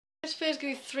video's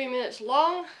going to be 3 minutes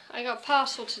long. I got a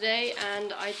parcel today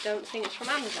and I don't think it's from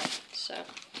Amazon. So,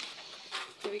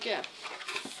 here we go.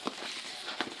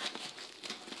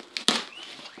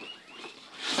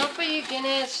 Not for you,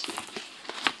 Guinness.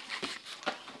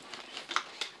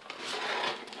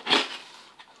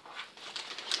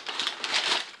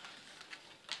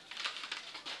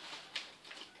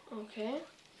 Okay.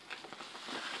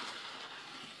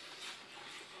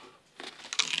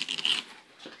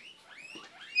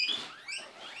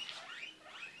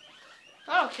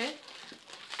 Oh, okay.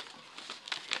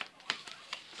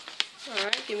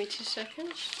 Alright, give me 2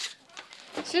 seconds.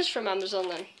 This is from Amazon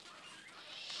then.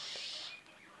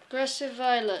 Aggressive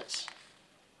violets.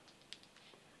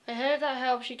 I heard that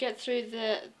helps you get through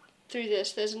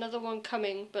this. There's another one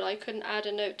coming, but I couldn't add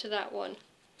a note to that one.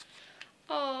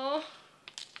 Aww.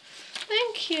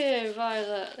 Thank you,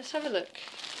 Violet. Let's have a look.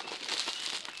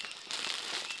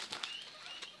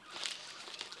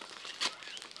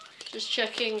 Just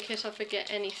checking in case I forget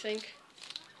anything.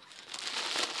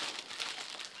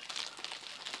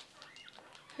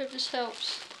 Hope this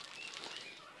helps.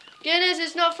 Guinness,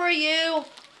 it's not for you!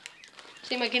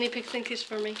 See, my guinea pig think it's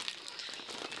for me.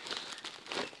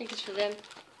 I think it's for them.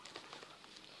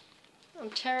 I'm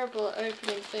terrible at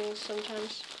opening things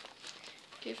sometimes.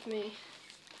 Give me...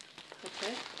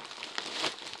 Okay.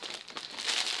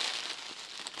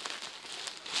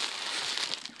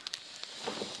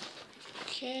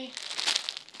 Okay.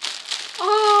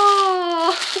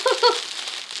 Oh!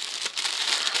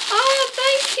 Oh,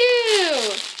 thank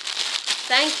you!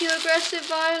 Thank you, Aggressive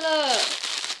Violet.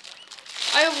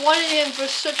 I have wanted him for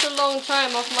such a long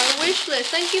time off my wish list.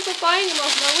 Thank you for buying him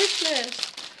off my wish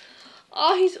list.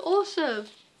 Oh, he's awesome.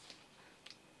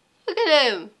 Look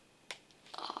at him.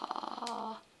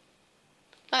 Oh.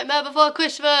 Nightmare Before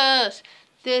Christmas.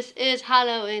 This is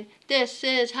Halloween. This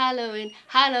is Halloween.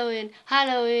 Halloween.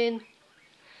 Halloween.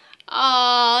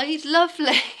 Oh, he's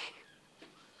lovely.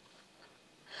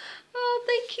 Oh,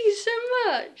 thank you so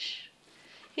much.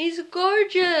 He's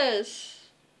gorgeous.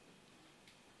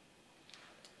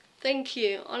 Thank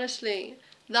you, honestly.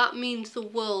 That means the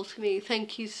world to me.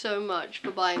 Thank you so much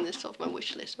for buying this off my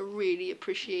wish list. I really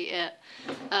appreciate it.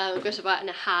 Aggressive Violet, and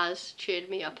it has cheered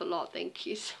me up a lot. Thank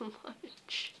you so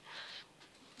much.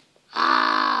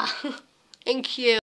 Ah, thank you.